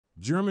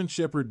German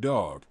Shepherd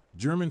Dog,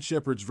 German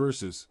Shepherds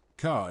vs.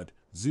 Cod,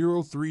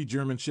 03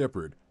 German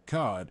Shepherd,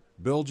 Cod,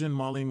 Belgian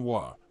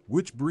Malinois.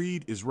 Which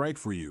breed is right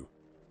for you?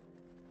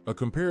 A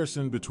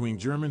comparison between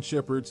German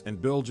Shepherds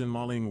and Belgian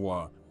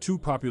Malinois, two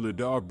popular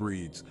dog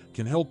breeds,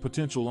 can help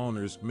potential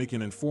owners make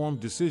an informed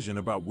decision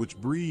about which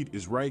breed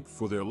is right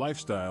for their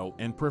lifestyle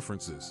and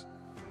preferences.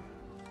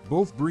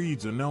 Both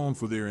breeds are known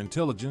for their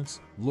intelligence,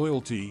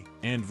 loyalty,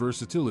 and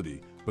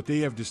versatility, but they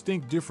have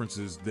distinct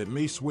differences that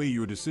may sway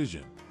your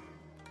decision.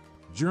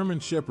 German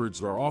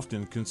Shepherds are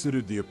often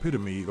considered the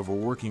epitome of a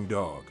working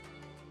dog.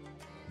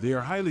 They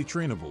are highly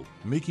trainable,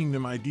 making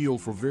them ideal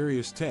for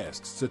various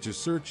tasks such as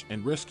search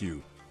and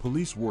rescue,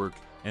 police work,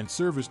 and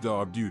service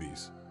dog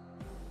duties.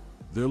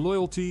 Their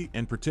loyalty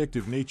and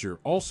protective nature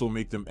also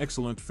make them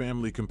excellent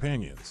family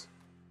companions.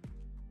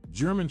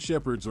 German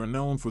Shepherds are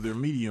known for their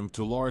medium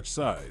to large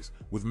size,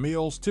 with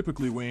males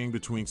typically weighing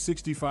between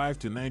 65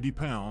 to 90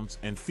 pounds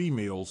and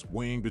females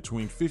weighing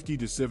between 50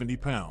 to 70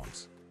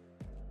 pounds.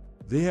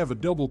 They have a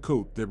double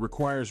coat that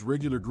requires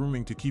regular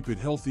grooming to keep it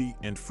healthy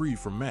and free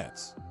from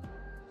mats.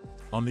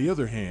 On the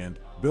other hand,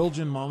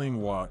 Belgian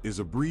Malinois is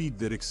a breed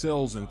that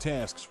excels in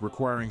tasks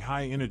requiring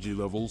high energy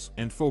levels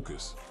and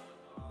focus.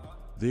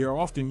 They are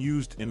often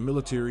used in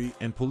military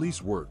and police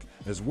work,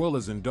 as well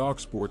as in dog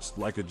sports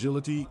like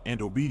agility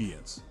and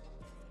obedience.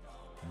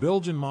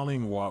 Belgian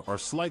Malinois are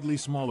slightly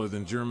smaller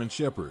than German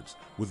Shepherds,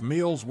 with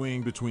males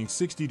weighing between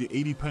 60 to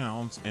 80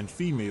 pounds and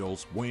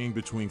females weighing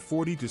between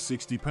 40 to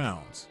 60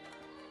 pounds.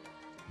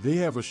 They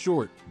have a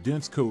short,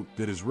 dense coat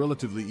that is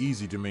relatively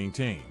easy to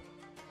maintain.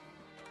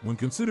 When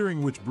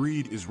considering which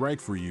breed is right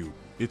for you,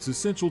 it's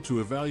essential to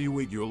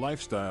evaluate your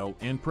lifestyle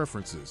and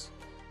preferences.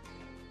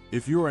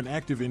 If you're an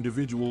active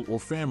individual or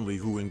family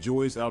who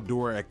enjoys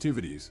outdoor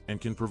activities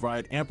and can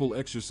provide ample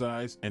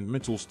exercise and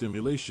mental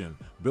stimulation,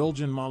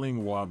 Belgian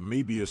Malinois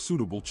may be a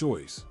suitable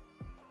choice.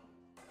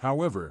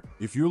 However,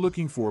 if you're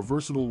looking for a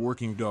versatile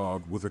working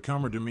dog with a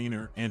calmer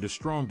demeanor and a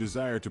strong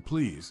desire to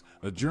please,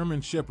 a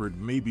German Shepherd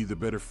may be the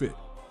better fit.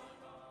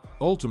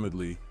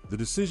 Ultimately, the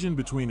decision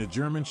between a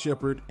German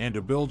Shepherd and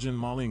a Belgian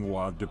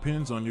Malinois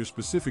depends on your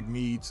specific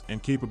needs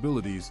and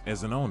capabilities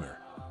as an owner.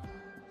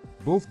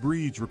 Both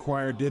breeds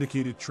require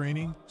dedicated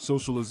training,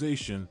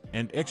 socialization,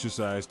 and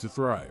exercise to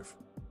thrive.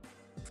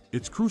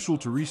 It's crucial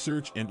to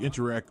research and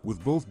interact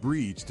with both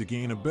breeds to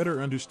gain a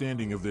better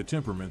understanding of their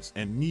temperaments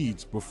and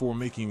needs before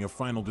making a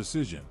final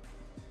decision.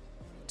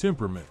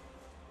 Temperament.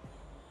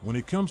 When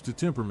it comes to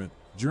temperament,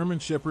 German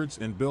Shepherds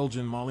and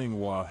Belgian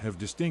Malinois have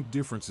distinct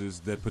differences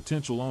that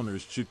potential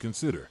owners should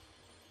consider.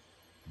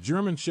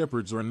 German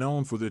Shepherds are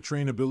known for their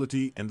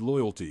trainability and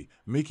loyalty,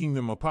 making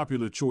them a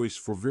popular choice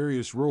for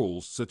various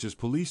roles such as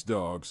police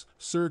dogs,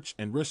 search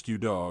and rescue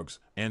dogs,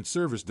 and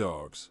service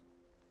dogs.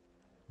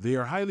 They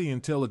are highly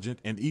intelligent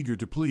and eager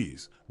to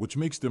please, which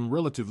makes them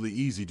relatively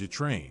easy to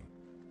train.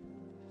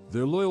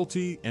 Their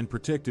loyalty and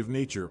protective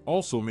nature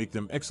also make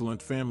them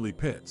excellent family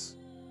pets.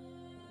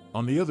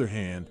 On the other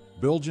hand,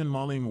 Belgian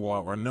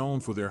Malinois are known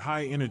for their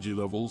high energy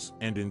levels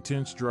and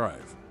intense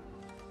drive.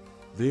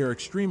 They are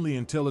extremely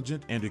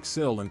intelligent and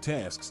excel in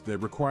tasks that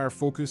require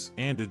focus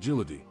and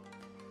agility.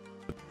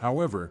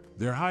 However,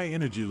 their high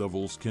energy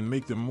levels can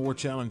make them more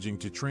challenging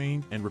to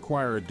train and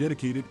require a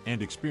dedicated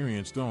and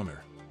experienced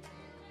owner.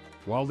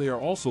 While they are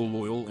also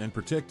loyal and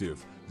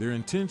protective, their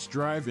intense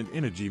drive and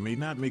energy may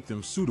not make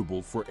them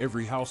suitable for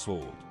every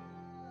household.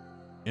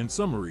 In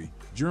summary,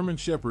 German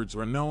Shepherds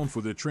are known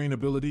for their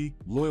trainability,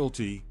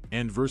 loyalty,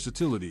 and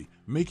versatility,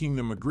 making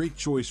them a great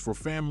choice for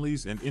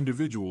families and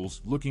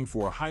individuals looking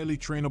for a highly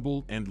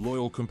trainable and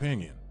loyal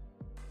companion.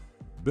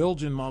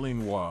 Belgian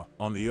Malinois,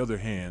 on the other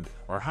hand,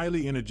 are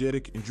highly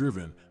energetic and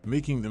driven,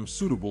 making them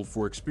suitable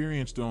for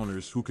experienced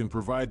owners who can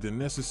provide the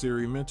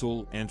necessary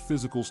mental and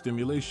physical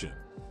stimulation.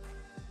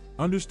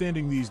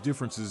 Understanding these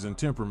differences in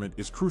temperament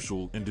is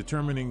crucial in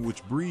determining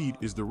which breed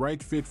is the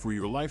right fit for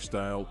your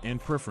lifestyle and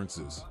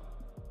preferences.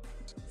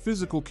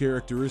 Physical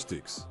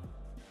characteristics.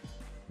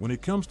 When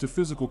it comes to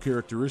physical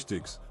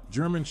characteristics,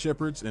 German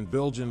Shepherds and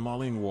Belgian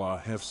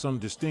Malinois have some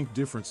distinct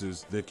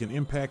differences that can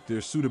impact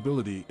their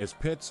suitability as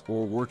pets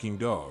or working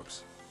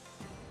dogs.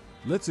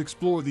 Let's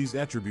explore these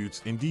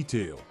attributes in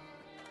detail.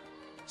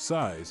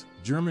 Size.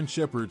 German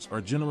Shepherds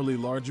are generally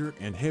larger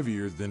and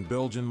heavier than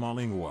Belgian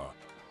Malinois.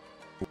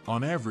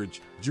 On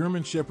average,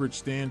 German Shepherds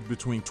stand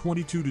between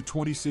 22 to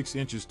 26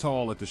 inches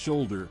tall at the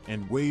shoulder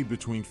and weigh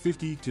between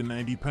 50 to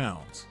 90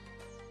 pounds.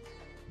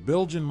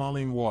 Belgian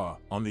Malinois,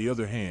 on the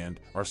other hand,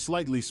 are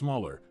slightly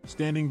smaller,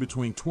 standing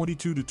between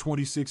 22 to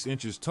 26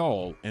 inches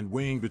tall and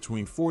weighing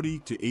between 40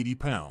 to 80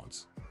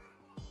 pounds.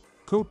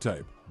 Coat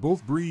type.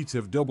 Both breeds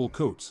have double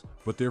coats,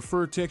 but their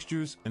fur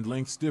textures and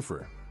lengths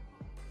differ.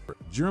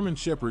 German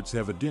Shepherds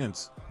have a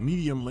dense,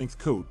 medium-length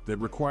coat that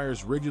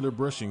requires regular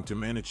brushing to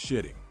manage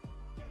shedding.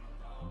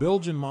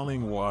 Belgian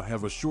Malinois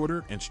have a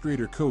shorter and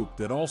straighter coat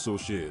that also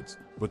sheds,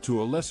 but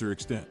to a lesser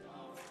extent.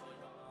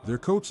 Their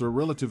coats are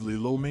relatively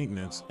low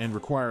maintenance and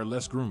require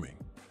less grooming.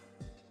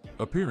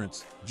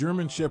 Appearance.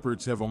 German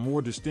Shepherds have a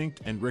more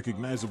distinct and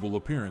recognizable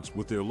appearance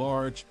with their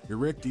large,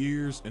 erect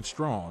ears and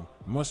strong,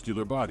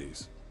 muscular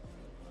bodies.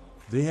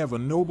 They have a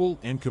noble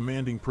and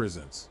commanding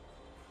presence.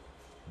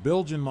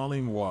 Belgian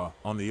Malinois,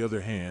 on the other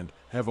hand,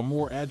 have a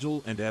more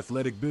agile and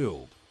athletic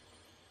build.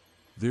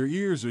 Their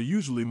ears are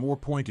usually more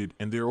pointed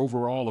and their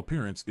overall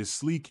appearance is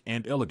sleek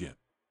and elegant.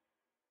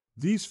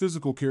 These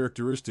physical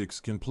characteristics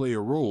can play a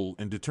role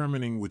in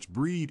determining which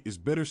breed is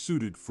better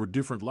suited for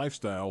different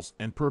lifestyles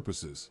and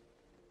purposes.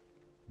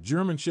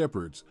 German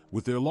Shepherds,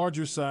 with their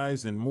larger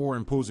size and more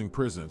imposing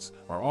presence,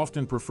 are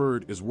often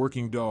preferred as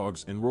working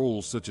dogs in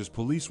roles such as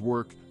police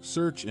work,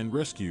 search and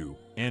rescue,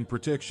 and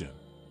protection.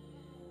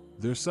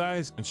 Their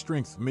size and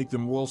strength make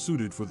them well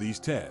suited for these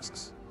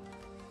tasks.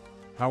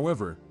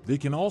 However, they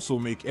can also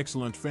make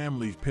excellent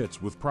family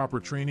pets with proper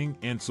training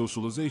and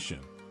socialization.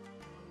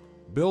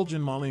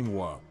 Belgian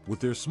Malinois, with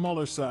their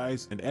smaller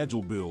size and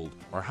agile build,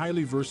 are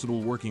highly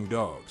versatile working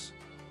dogs.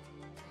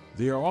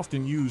 They are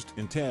often used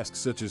in tasks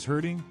such as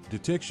herding,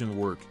 detection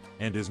work,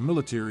 and as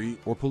military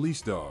or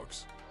police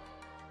dogs.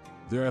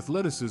 Their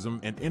athleticism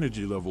and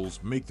energy levels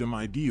make them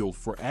ideal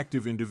for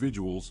active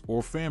individuals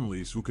or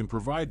families who can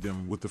provide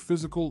them with the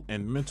physical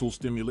and mental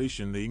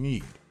stimulation they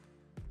need.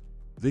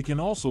 They can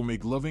also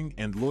make loving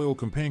and loyal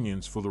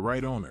companions for the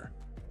right owner.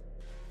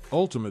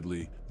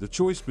 Ultimately, the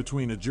choice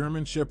between a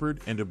German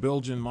Shepherd and a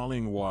Belgian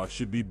Malinois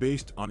should be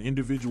based on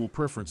individual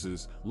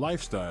preferences,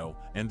 lifestyle,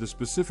 and the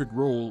specific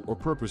role or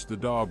purpose the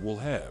dog will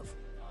have.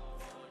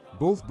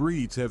 Both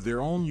breeds have their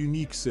own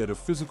unique set of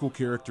physical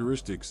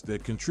characteristics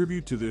that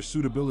contribute to their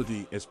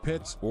suitability as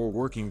pets or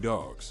working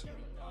dogs.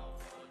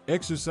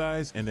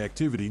 Exercise and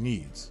activity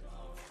needs.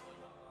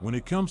 When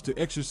it comes to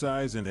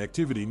exercise and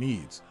activity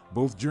needs,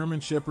 both German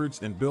Shepherds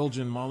and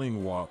Belgian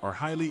Malinois are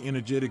highly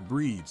energetic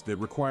breeds that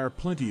require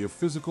plenty of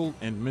physical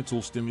and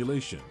mental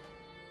stimulation.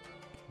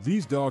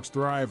 These dogs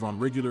thrive on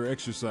regular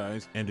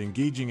exercise and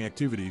engaging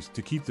activities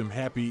to keep them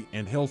happy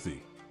and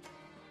healthy.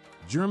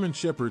 German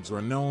Shepherds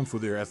are known for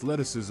their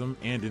athleticism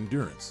and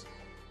endurance.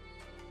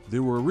 They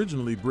were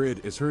originally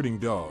bred as herding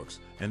dogs,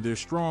 and their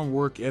strong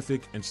work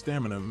ethic and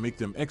stamina make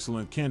them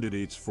excellent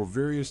candidates for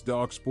various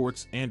dog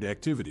sports and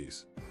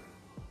activities.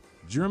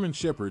 German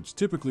Shepherds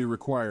typically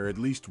require at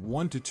least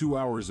 1 to 2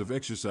 hours of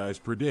exercise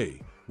per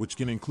day, which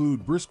can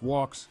include brisk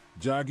walks,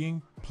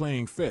 jogging,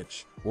 playing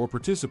fetch, or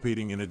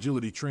participating in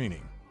agility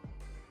training.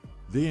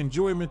 They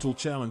enjoy mental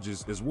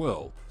challenges as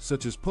well,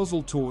 such as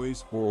puzzle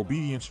toys or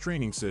obedience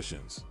training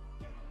sessions.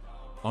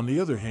 On the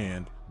other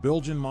hand,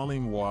 Belgian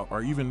Malinois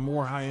are even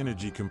more high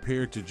energy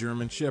compared to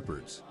German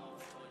Shepherds.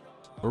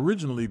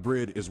 Originally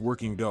bred as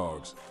working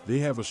dogs, they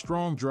have a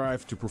strong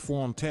drive to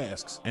perform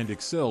tasks and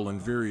excel in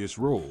various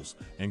roles,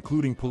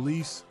 including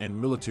police and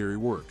military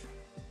work.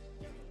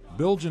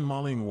 Belgian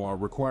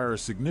Malinois require a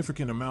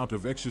significant amount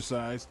of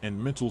exercise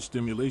and mental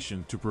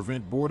stimulation to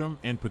prevent boredom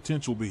and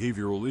potential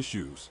behavioral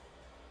issues.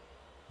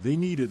 They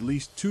need at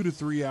least 2 to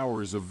 3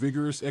 hours of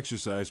vigorous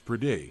exercise per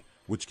day,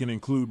 which can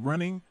include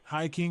running,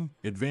 hiking,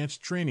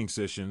 advanced training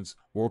sessions,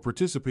 or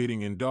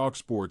participating in dog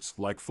sports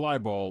like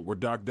flyball or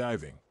dock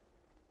diving.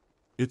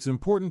 It's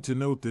important to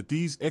note that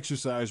these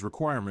exercise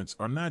requirements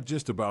are not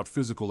just about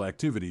physical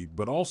activity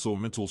but also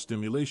mental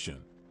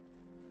stimulation.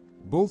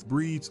 Both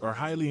breeds are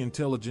highly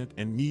intelligent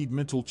and need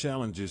mental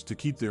challenges to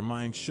keep their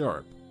minds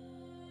sharp.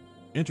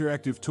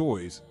 Interactive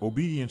toys,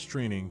 obedience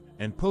training,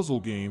 and puzzle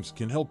games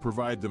can help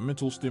provide the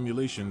mental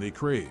stimulation they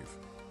crave.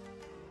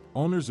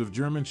 Owners of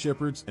German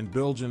Shepherds and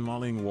Belgian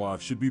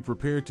Malinois should be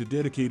prepared to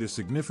dedicate a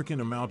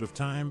significant amount of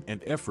time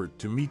and effort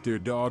to meet their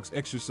dog's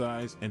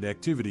exercise and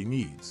activity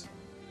needs.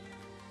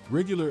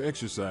 Regular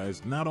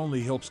exercise not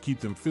only helps keep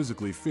them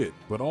physically fit,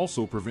 but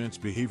also prevents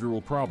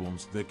behavioral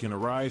problems that can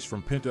arise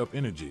from pent-up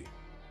energy.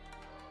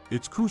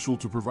 It's crucial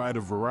to provide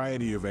a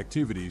variety of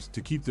activities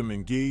to keep them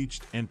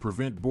engaged and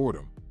prevent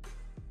boredom.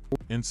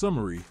 In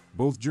summary,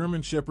 both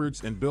German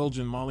Shepherds and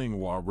Belgian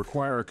Malinois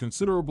require a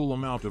considerable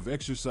amount of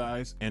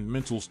exercise and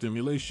mental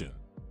stimulation.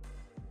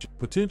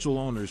 Potential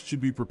owners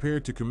should be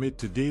prepared to commit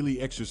to daily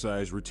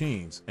exercise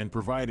routines and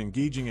provide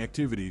engaging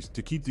activities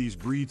to keep these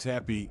breeds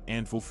happy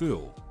and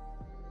fulfilled.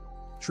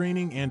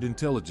 Training and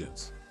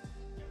intelligence.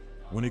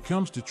 When it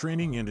comes to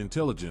training and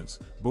intelligence,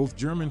 both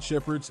German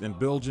Shepherds and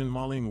Belgian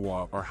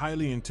Malinois are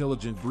highly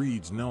intelligent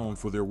breeds known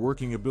for their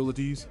working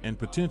abilities and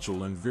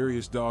potential in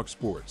various dog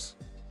sports.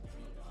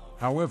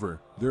 However,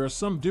 there are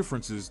some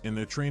differences in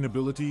their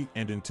trainability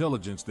and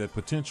intelligence that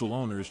potential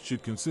owners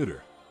should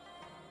consider.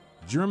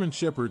 German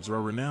Shepherds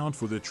are renowned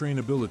for their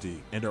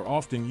trainability and are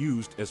often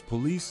used as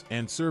police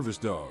and service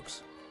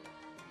dogs.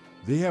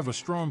 They have a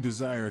strong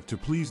desire to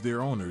please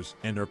their owners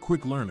and are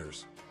quick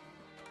learners.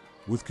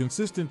 With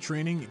consistent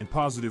training and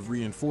positive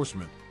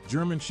reinforcement,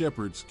 German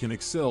Shepherds can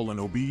excel in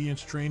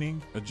obedience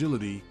training,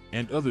 agility,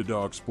 and other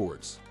dog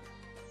sports.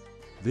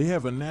 They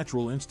have a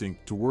natural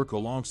instinct to work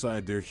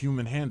alongside their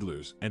human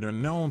handlers and are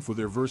known for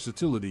their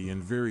versatility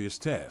in various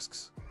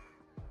tasks.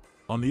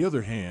 On the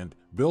other hand,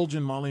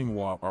 Belgian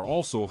Malinois are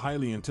also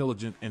highly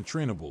intelligent and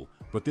trainable,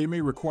 but they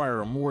may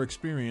require a more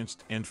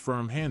experienced and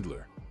firm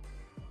handler.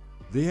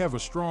 They have a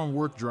strong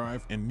work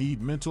drive and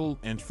need mental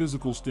and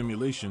physical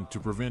stimulation to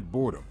prevent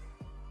boredom.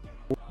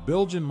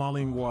 Belgian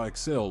Malinois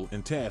excel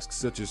in tasks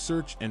such as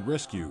search and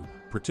rescue,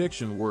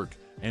 protection work,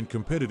 and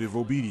competitive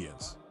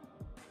obedience.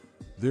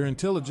 Their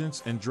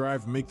intelligence and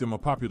drive make them a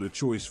popular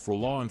choice for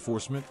law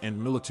enforcement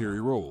and military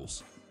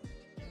roles.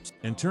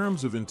 In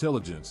terms of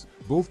intelligence,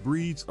 both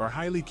breeds are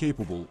highly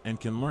capable and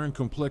can learn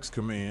complex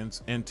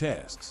commands and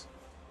tasks.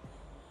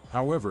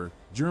 However,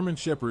 German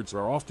Shepherds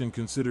are often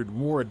considered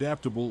more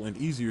adaptable and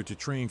easier to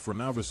train for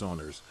novice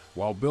owners,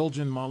 while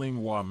Belgian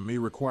Malinois may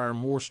require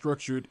more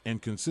structured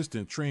and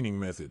consistent training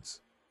methods.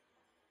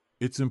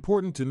 It's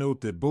important to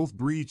note that both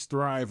breeds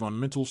thrive on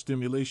mental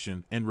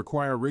stimulation and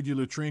require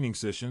regular training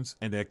sessions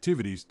and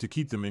activities to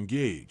keep them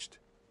engaged.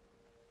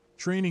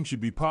 Training should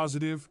be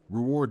positive,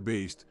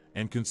 reward-based,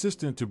 and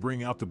consistent to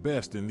bring out the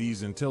best in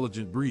these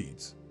intelligent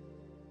breeds.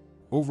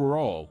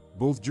 Overall,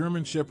 both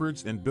German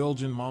Shepherds and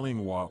Belgian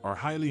Malinois are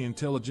highly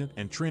intelligent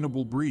and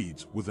trainable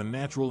breeds with a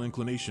natural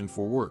inclination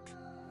for work.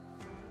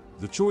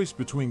 The choice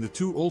between the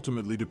two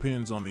ultimately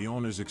depends on the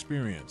owner's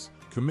experience,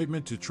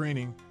 commitment to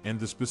training, and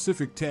the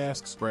specific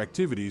tasks or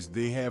activities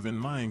they have in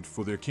mind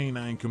for their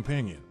canine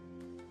companion.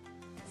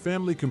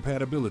 Family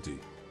compatibility.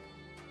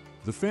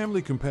 The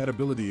family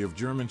compatibility of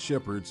German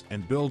Shepherds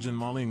and Belgian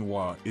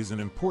Malinois is an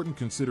important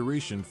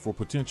consideration for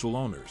potential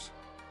owners.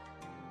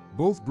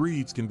 Both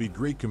breeds can be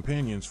great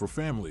companions for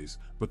families,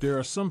 but there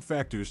are some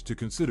factors to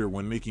consider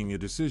when making a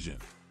decision.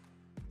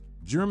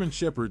 German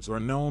Shepherds are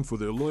known for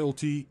their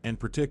loyalty and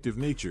protective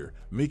nature,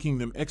 making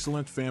them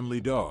excellent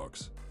family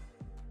dogs.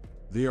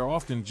 They are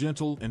often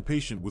gentle and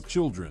patient with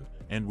children,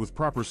 and with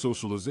proper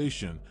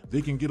socialization,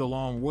 they can get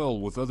along well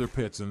with other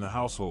pets in the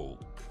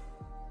household.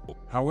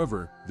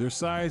 However, their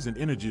size and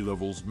energy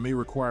levels may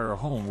require a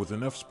home with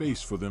enough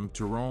space for them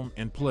to roam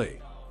and play.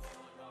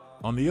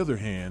 On the other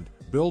hand,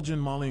 Belgian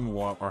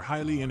Malinois are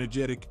highly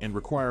energetic and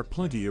require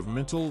plenty of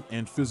mental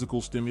and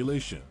physical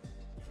stimulation.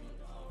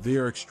 They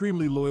are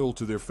extremely loyal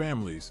to their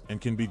families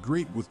and can be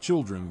great with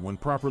children when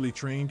properly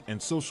trained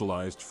and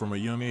socialized from a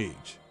young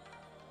age.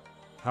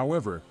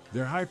 However,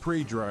 their high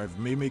prey drive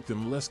may make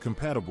them less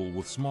compatible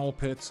with small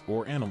pets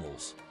or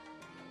animals.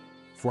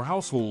 For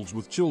households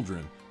with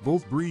children,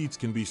 both breeds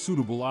can be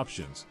suitable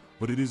options,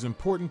 but it is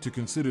important to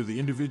consider the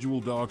individual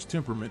dog's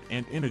temperament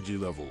and energy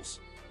levels.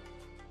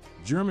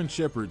 German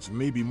Shepherds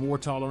may be more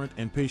tolerant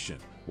and patient,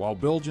 while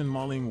Belgian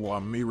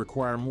Malinois may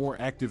require more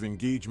active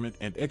engagement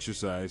and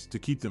exercise to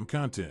keep them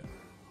content.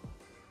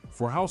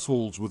 For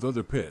households with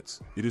other pets,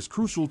 it is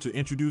crucial to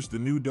introduce the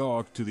new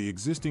dog to the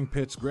existing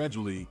pets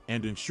gradually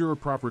and ensure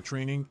proper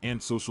training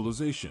and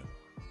socialization.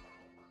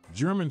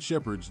 German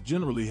Shepherds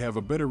generally have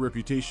a better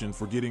reputation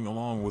for getting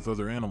along with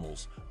other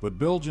animals, but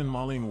Belgian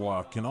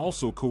Malinois can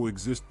also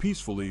coexist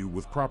peacefully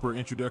with proper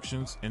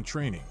introductions and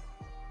training.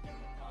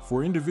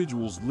 For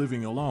individuals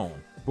living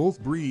alone,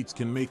 both breeds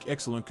can make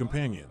excellent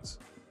companions.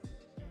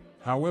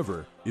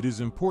 However, it is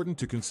important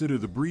to consider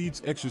the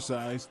breed's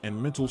exercise and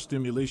mental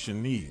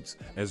stimulation needs,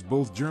 as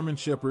both German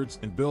Shepherds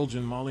and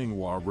Belgian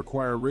Malinois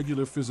require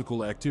regular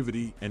physical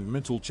activity and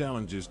mental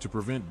challenges to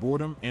prevent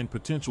boredom and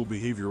potential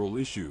behavioral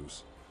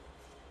issues.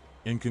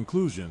 In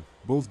conclusion,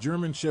 both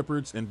German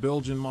Shepherds and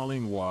Belgian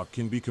Malinois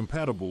can be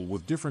compatible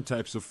with different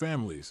types of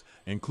families,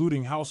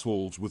 including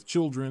households with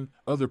children,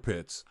 other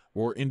pets,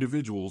 or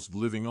individuals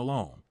living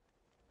alone.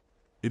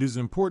 It is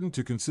important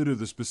to consider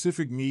the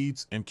specific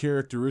needs and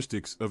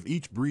characteristics of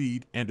each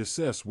breed and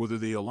assess whether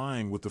they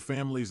align with the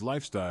family's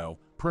lifestyle,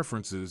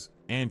 preferences,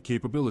 and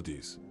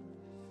capabilities.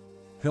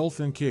 Health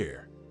and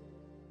care.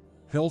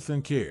 Health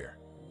and care.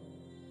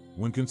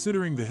 When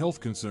considering the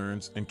health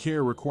concerns and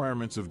care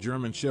requirements of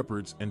German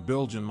Shepherds and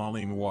Belgian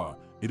Malinois,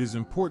 it is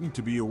important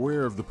to be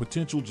aware of the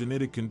potential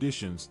genetic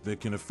conditions that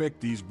can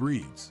affect these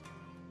breeds.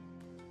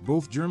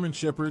 Both German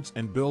Shepherds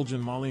and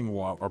Belgian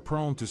Malinois are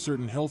prone to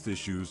certain health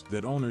issues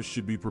that owners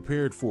should be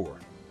prepared for.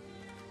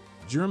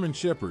 German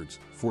Shepherds,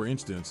 for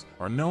instance,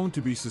 are known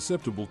to be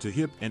susceptible to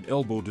hip and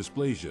elbow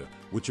dysplasia,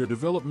 which are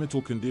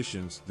developmental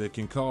conditions that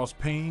can cause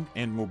pain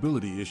and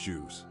mobility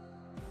issues.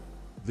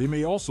 They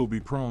may also be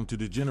prone to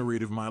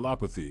degenerative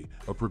myelopathy,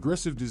 a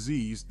progressive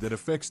disease that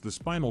affects the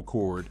spinal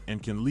cord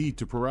and can lead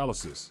to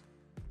paralysis.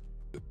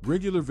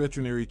 Regular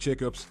veterinary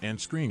checkups and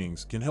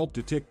screenings can help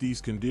detect these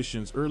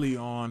conditions early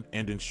on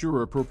and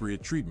ensure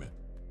appropriate treatment.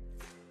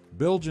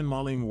 Belgian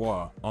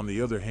Malinois, on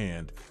the other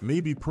hand, may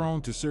be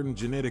prone to certain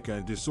genetic eye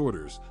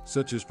disorders,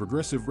 such as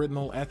progressive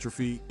retinal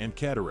atrophy and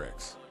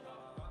cataracts.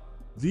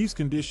 These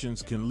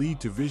conditions can lead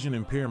to vision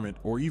impairment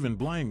or even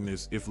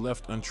blindness if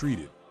left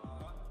untreated.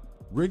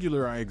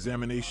 Regular eye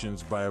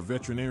examinations by a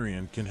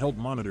veterinarian can help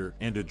monitor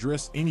and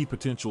address any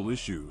potential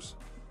issues.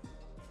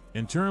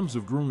 In terms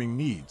of grooming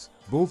needs,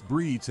 both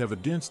breeds have a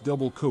dense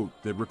double coat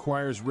that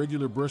requires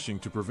regular brushing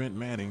to prevent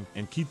matting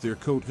and keep their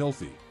coat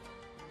healthy.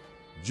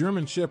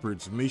 German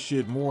Shepherds may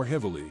shed more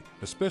heavily,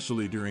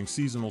 especially during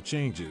seasonal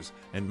changes,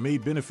 and may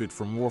benefit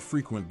from more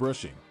frequent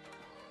brushing.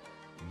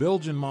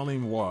 Belgian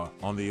Malinois,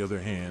 on the other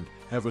hand,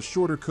 have a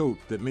shorter coat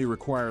that may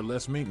require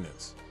less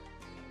maintenance.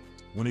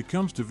 When it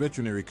comes to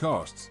veterinary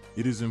costs,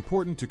 it is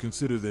important to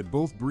consider that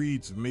both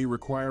breeds may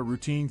require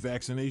routine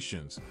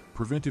vaccinations,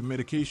 preventive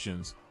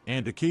medications,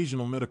 and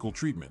occasional medical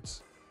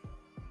treatments.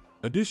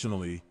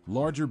 Additionally,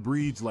 larger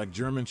breeds like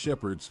German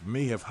Shepherds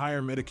may have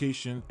higher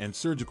medication and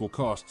surgical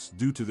costs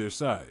due to their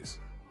size.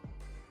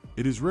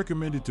 It is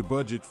recommended to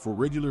budget for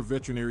regular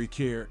veterinary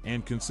care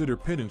and consider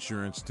pet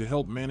insurance to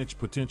help manage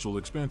potential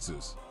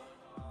expenses.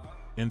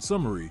 In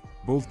summary,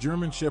 both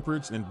German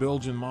Shepherds and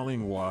Belgian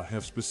Malinois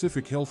have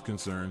specific health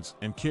concerns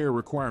and care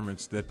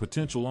requirements that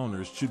potential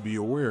owners should be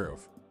aware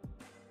of.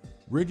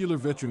 Regular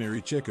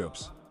veterinary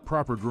checkups,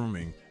 proper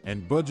grooming,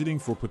 and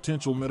budgeting for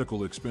potential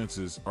medical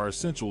expenses are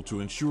essential to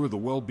ensure the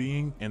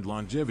well-being and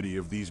longevity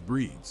of these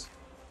breeds.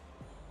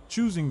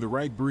 Choosing the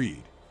right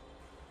breed.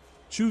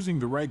 Choosing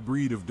the right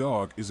breed of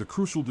dog is a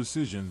crucial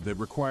decision that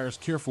requires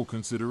careful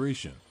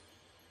consideration.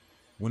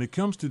 When it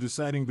comes to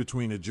deciding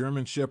between a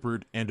German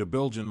Shepherd and a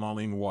Belgian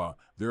Malinois,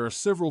 there are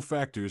several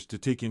factors to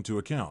take into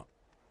account.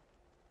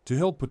 To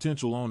help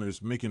potential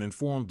owners make an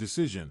informed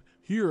decision,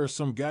 here are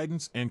some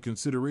guidance and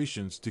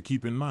considerations to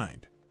keep in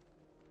mind.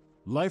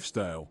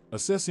 Lifestyle.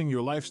 Assessing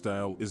your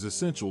lifestyle is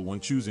essential when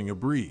choosing a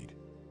breed.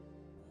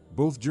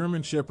 Both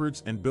German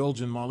Shepherds and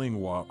Belgian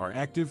Malinois are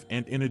active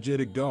and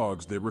energetic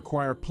dogs that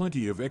require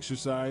plenty of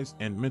exercise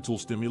and mental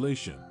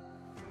stimulation.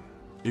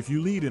 If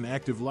you lead an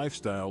active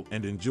lifestyle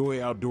and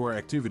enjoy outdoor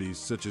activities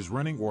such as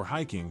running or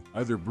hiking,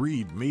 either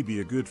breed may be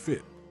a good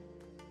fit.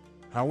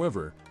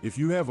 However, if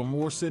you have a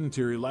more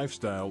sedentary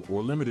lifestyle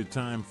or limited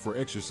time for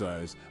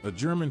exercise, a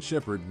German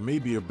Shepherd may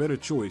be a better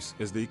choice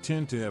as they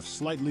tend to have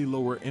slightly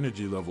lower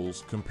energy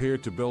levels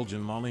compared to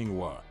Belgian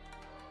Malinois.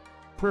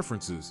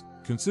 Preferences.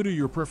 Consider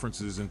your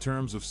preferences in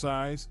terms of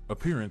size,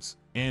 appearance,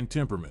 and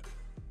temperament.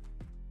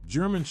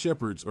 German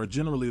Shepherds are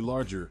generally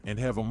larger and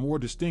have a more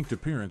distinct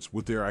appearance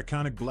with their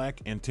iconic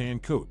black and tan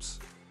coats.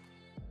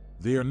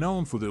 They are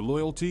known for their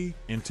loyalty,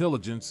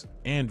 intelligence,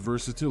 and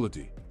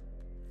versatility.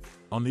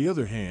 On the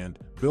other hand,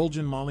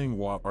 Belgian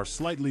Malinois are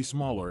slightly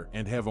smaller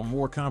and have a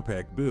more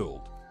compact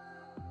build.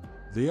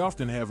 They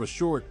often have a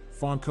short,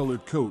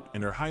 fawn-colored coat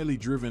and are highly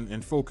driven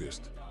and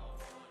focused.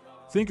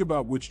 Think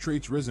about which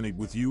traits resonate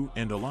with you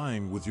and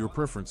align with your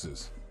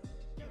preferences.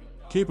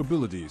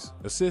 Capabilities.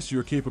 Assess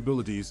your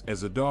capabilities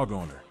as a dog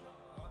owner.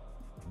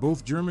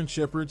 Both German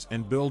Shepherds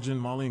and Belgian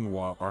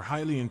Malinois are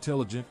highly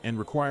intelligent and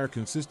require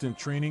consistent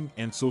training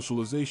and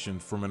socialization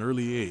from an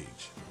early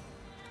age.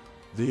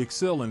 They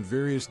excel in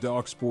various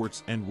dog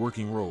sports and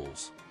working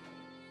roles.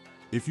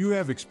 If you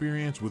have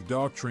experience with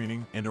dog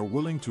training and are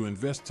willing to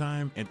invest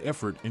time and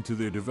effort into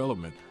their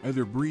development,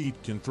 either breed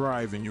can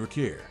thrive in your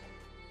care.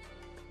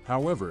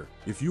 However,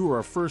 if you are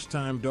a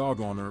first-time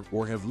dog owner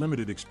or have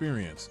limited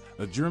experience,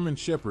 a German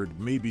Shepherd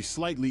may be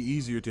slightly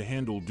easier to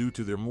handle due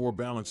to their more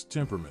balanced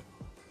temperament.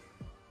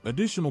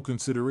 Additional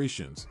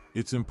considerations.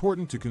 It's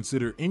important to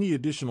consider any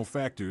additional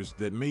factors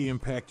that may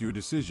impact your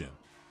decision.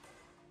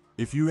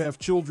 If you have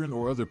children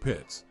or other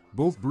pets,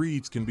 both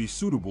breeds can be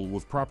suitable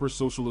with proper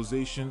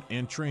socialization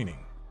and training.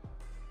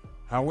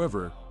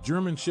 However,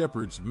 German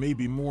Shepherds may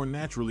be more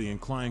naturally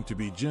inclined to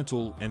be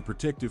gentle and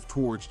protective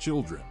towards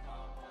children.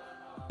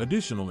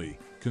 Additionally,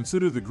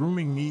 consider the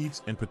grooming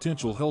needs and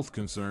potential health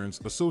concerns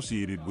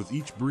associated with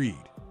each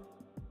breed.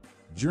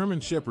 German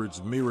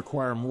Shepherds may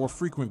require more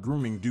frequent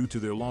grooming due to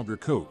their longer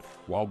coat,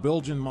 while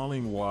Belgian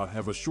Malinois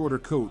have a shorter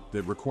coat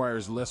that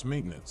requires less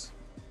maintenance.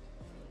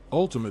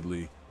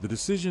 Ultimately, the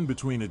decision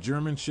between a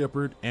German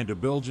Shepherd and a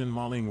Belgian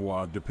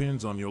Malinois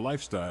depends on your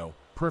lifestyle,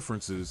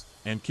 preferences,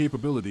 and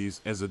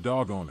capabilities as a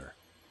dog owner.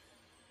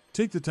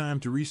 Take the time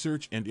to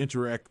research and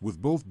interact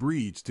with both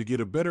breeds to get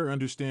a better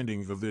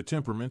understanding of their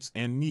temperaments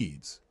and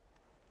needs.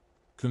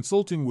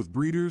 Consulting with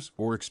breeders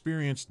or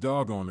experienced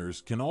dog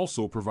owners can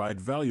also provide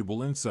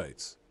valuable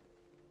insights.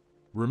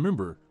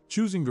 Remember,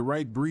 choosing the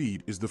right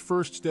breed is the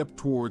first step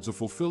towards a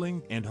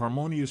fulfilling and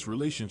harmonious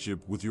relationship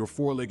with your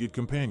four-legged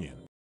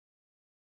companion.